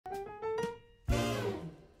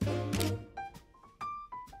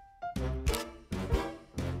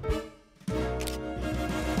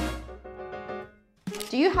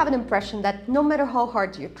Do you have an impression that no matter how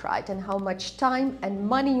hard you tried and how much time and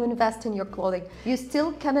money you invest in your clothing, you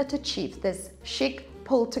still cannot achieve this chic,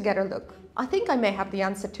 pulled-together look? I think I may have the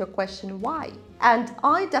answer to your question why. And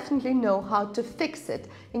I definitely know how to fix it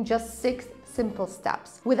in just 6 simple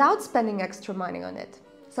steps without spending extra money on it.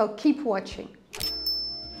 So keep watching.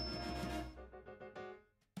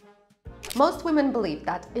 Most women believe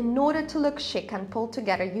that in order to look chic and pulled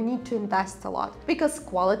together, you need to invest a lot because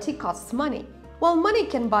quality costs money. Well, money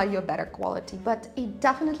can buy you a better quality, but it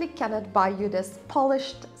definitely cannot buy you this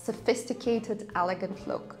polished, sophisticated, elegant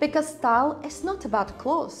look. Because style is not about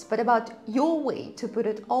clothes, but about your way to put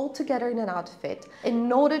it all together in an outfit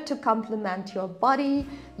in order to complement your body,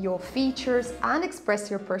 your features, and express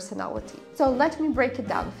your personality. So let me break it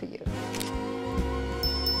down for you.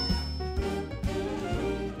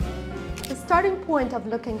 The starting point of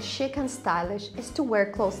looking chic and stylish is to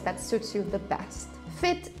wear clothes that suits you the best.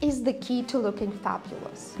 Fit is the key to looking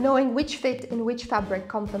fabulous. Knowing which fit in which fabric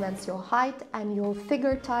complements your height and your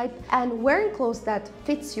figure type, and wearing clothes that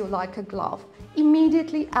fits you like a glove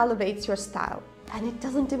immediately elevates your style. And it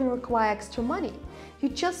doesn't even require extra money. You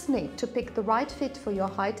just need to pick the right fit for your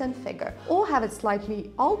height and figure, or have it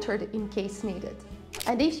slightly altered in case needed.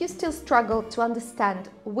 And if you still struggle to understand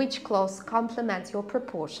which clothes complement your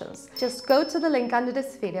proportions, just go to the link under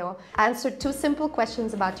this video, answer 2 simple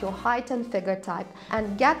questions about your height and figure type,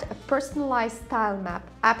 and get a personalized style map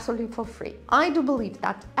absolutely for free. I do believe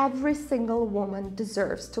that every single woman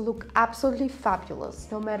deserves to look absolutely fabulous,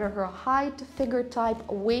 no matter her height, figure type,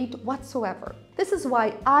 weight, whatsoever. This is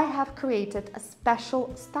why I have created a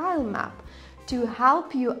special style map to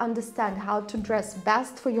help you understand how to dress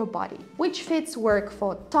best for your body, which fits work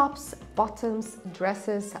for tops, bottoms,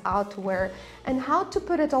 dresses, outerwear, and how to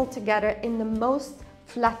put it all together in the most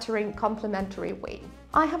flattering, complimentary way.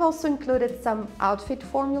 I have also included some outfit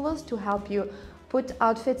formulas to help you put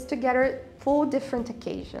outfits together for different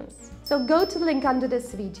occasions. So go to the link under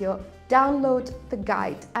this video, download the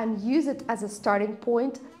guide, and use it as a starting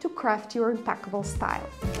point to craft your impeccable style.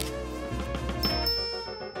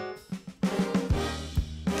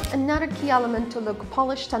 Another key element to look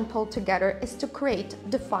polished and pulled together is to create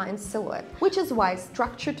defined silhouette, which is why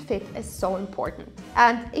structured fit is so important.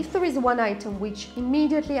 And if there is one item which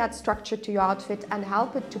immediately adds structure to your outfit and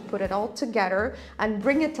help it to put it all together and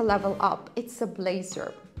bring it a level up, it's a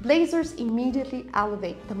blazer. Blazers immediately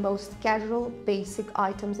elevate the most casual, basic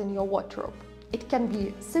items in your wardrobe. It can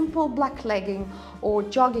be simple black legging or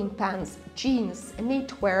jogging pants, jeans,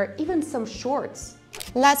 knitwear, even some shorts.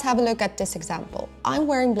 Let's have a look at this example. I'm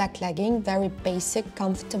wearing black legging, very basic,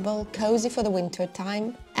 comfortable, cozy for the winter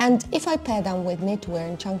time. And if I pair them with knitwear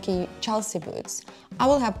and chunky Chelsey boots, I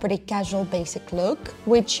will have pretty casual, basic look,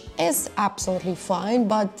 which is absolutely fine,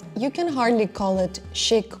 but you can hardly call it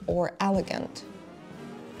chic or elegant.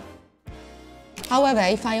 However,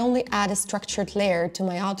 if I only add a structured layer to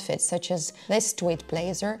my outfit, such as this tweed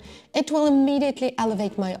blazer, it will immediately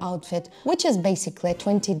elevate my outfit, which is basically a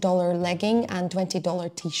 $20 legging and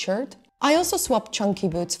 $20 t-shirt. I also swapped chunky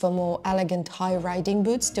boots for more elegant high-riding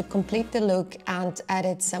boots to complete the look and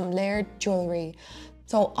added some layered jewelry,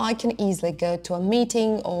 so I can easily go to a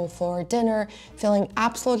meeting or for dinner feeling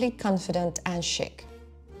absolutely confident and chic.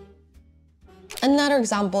 Another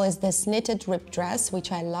example is this knitted ribbed dress,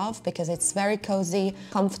 which I love because it's very cozy,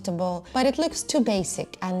 comfortable, but it looks too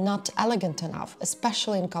basic and not elegant enough,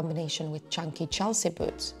 especially in combination with chunky Chelsey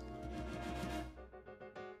boots.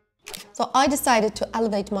 So I decided to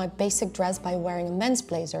elevate my basic dress by wearing a men's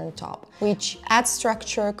blazer on top, which adds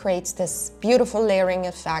structure, creates this beautiful layering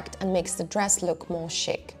effect, and makes the dress look more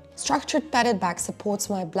chic. Structured padded bag supports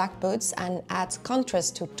my black boots and adds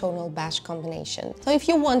contrast to tonal beige combination. So if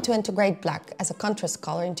you want to integrate black as a contrast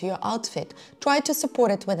color into your outfit, try to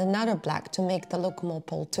support it with another black to make the look more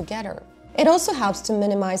pulled together. It also helps to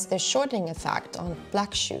minimize the shortening effect on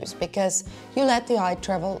black shoes because you let the eye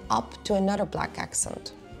travel up to another black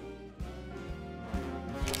accent.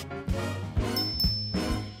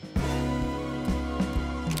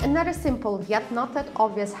 Another simple yet not that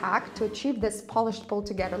obvious hack to achieve this polished pulled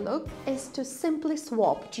together look is to simply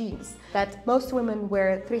swap jeans that most women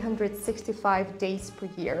wear 365 days per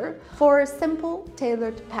year for simple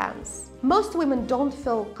tailored pants. Most women don't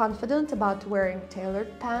feel confident about wearing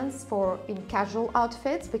tailored pants in casual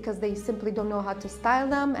outfits because they simply don't know how to style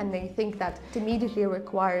them and they think that it immediately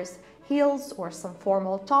requires heels or some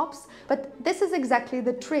formal tops, but this is exactly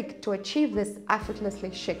the trick to achieve this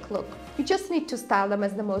effortlessly chic look. You just need to style them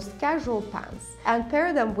as the most casual pants and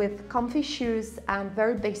pair them with comfy shoes and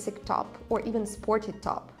very basic top or even sporty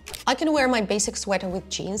top. I can wear my basic sweater with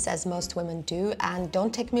jeans, as most women do, and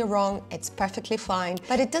don't take me wrong, it's perfectly fine,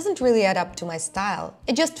 but it doesn't really add up to my style.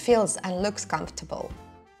 It just feels and looks comfortable.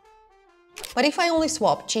 But if I only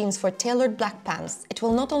swap jeans for tailored black pants, it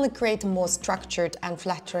will not only create a more structured and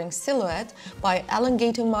flattering silhouette by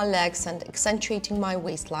elongating my legs and accentuating my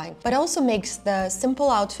waistline, but also makes the simple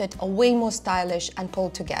outfit a way more stylish and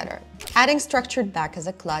pulled together. Adding structured back as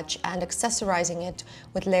a clutch and accessorizing it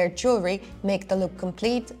with layered jewelry make the look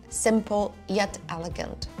complete, simple, yet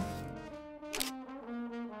elegant.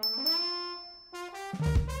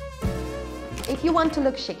 If you want to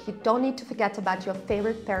look chic, you don't need to forget about your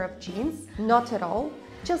favorite pair of jeans, not at all.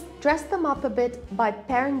 Just dress them up a bit by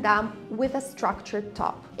pairing them with a structured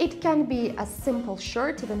top. It can be a simple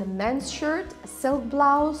shirt, even a men's shirt, a silk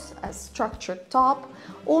blouse, a structured top,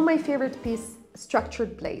 or my favorite piece,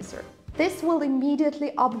 structured blazer. This will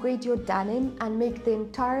immediately upgrade your denim and make the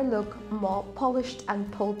entire look more polished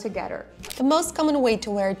and pulled together. The most common way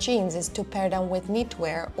to wear jeans is to pair them with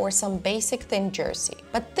knitwear or some basic thin jersey.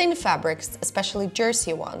 But thin fabrics, especially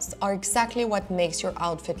jersey ones, are exactly what makes your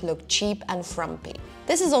outfit look cheap and frumpy.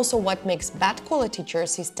 This is also what makes bad quality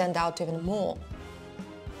jerseys stand out even more.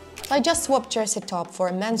 I just swapped jersey top for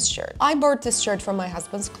a men's shirt. I bought this shirt from my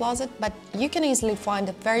husband's closet, but you can easily find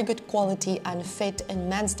a very good quality and fit in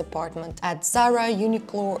men's department at Zara,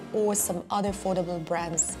 Uniqlo or some other affordable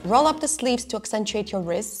brands. Roll up the sleeves to accentuate your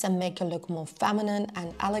wrists and make you look more feminine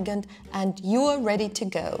and elegant, and you are ready to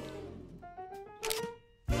go.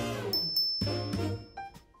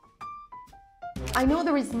 I know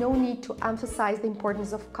there is no need to emphasize the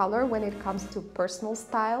importance of color when it comes to personal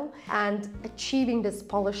style and achieving this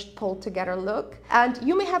polished, pulled together look. And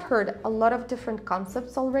you may have heard a lot of different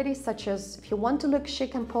concepts already, such as if you want to look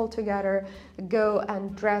chic and pulled together, go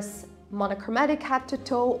and dress monochromatic head to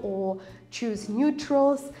toe or choose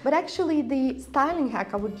neutrals. But actually the styling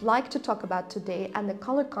hack I would like to talk about today and the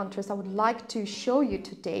color contrast I would like to show you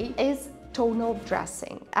today is tonal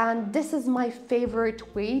dressing. And this is my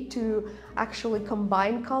favorite way to actually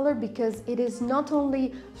combine color, because it is not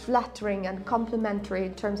only flattering and complementary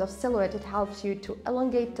in terms of silhouette, it helps you to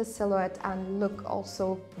elongate the silhouette and look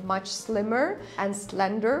also much slimmer and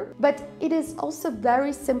slender, but it is also a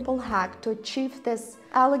very simple hack to achieve this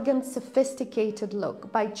elegant, sophisticated look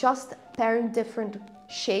by just pairing different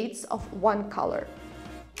shades of one color.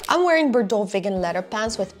 I'm wearing Bordeaux vegan leather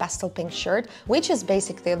pants with pastel pink shirt, which is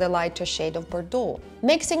basically the lighter shade of Bordeaux.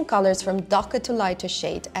 Mixing colors from darker to lighter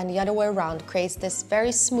shade and the other way around creates this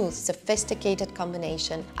very smooth, sophisticated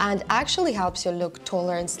combination and actually helps you look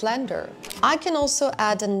taller and slender. I can also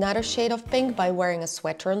add another shade of pink by wearing a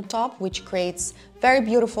sweater on top, which creates very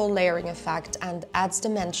beautiful layering effect and adds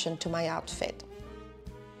dimension to my outfit.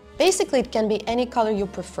 Basically, it can be any color you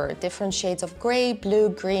prefer, different shades of gray, blue,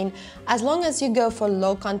 green, as long as you go for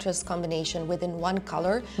low contrast combination within one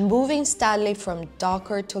color, moving steadily from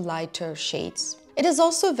darker to lighter shades. It is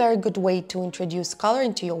also a very good way to introduce color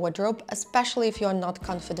into your wardrobe, especially if you are not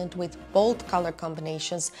confident with bold color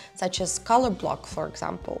combinations, such as color block, for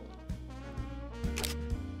example.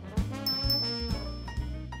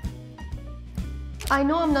 I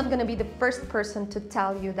know I'm not going to be the first person to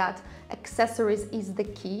tell you that accessories is the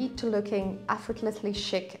key to looking effortlessly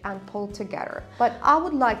chic and pulled together. But I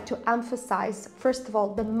would like to emphasize, first of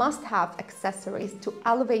all, the must-have accessories to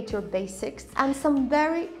elevate your basics and some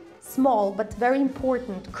very small but very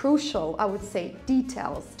important, crucial, I would say,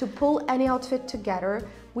 details to pull any outfit together,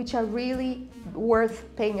 which are really worth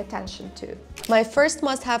paying attention to. My first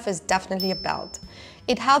must-have is definitely a belt.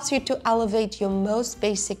 It helps you to elevate your most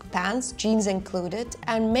basic pants, jeans included,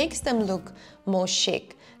 and makes them look more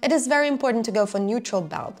chic. It is very important to go for neutral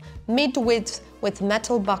belt, mid-width with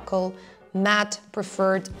metal buckle, matte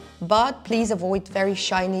preferred, but please avoid very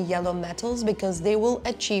shiny yellow metals because they will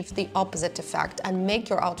achieve the opposite effect and make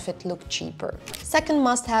your outfit look cheaper. Second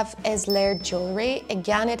must-have is layered jewelry.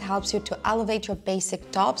 Again, it helps you to elevate your basic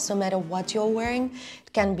tops no matter what you're wearing.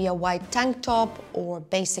 It can be a white tank top or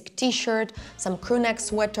basic t-shirt, some crewneck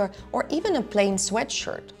sweater, or even a plain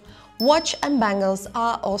sweatshirt. Watch and bangles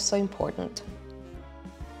are also important.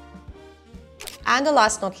 And the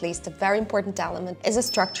last not least, a very important element is a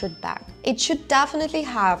structured bag. It should definitely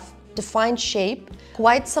have defined shape,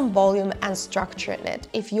 quite some volume and structure in it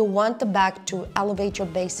if you want the bag to elevate your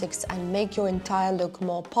basics and make your entire look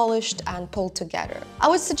more polished and pulled together. I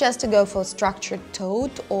would suggest to go for a structured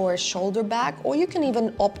tote or a shoulder bag, or you can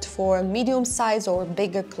even opt for a medium size or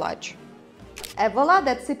bigger clutch. Et voila,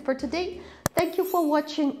 that's it for today. Thank you for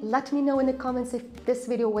watching. Let me know in the comments if this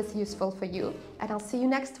video was useful for you, and I'll see you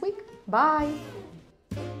next week. Bye!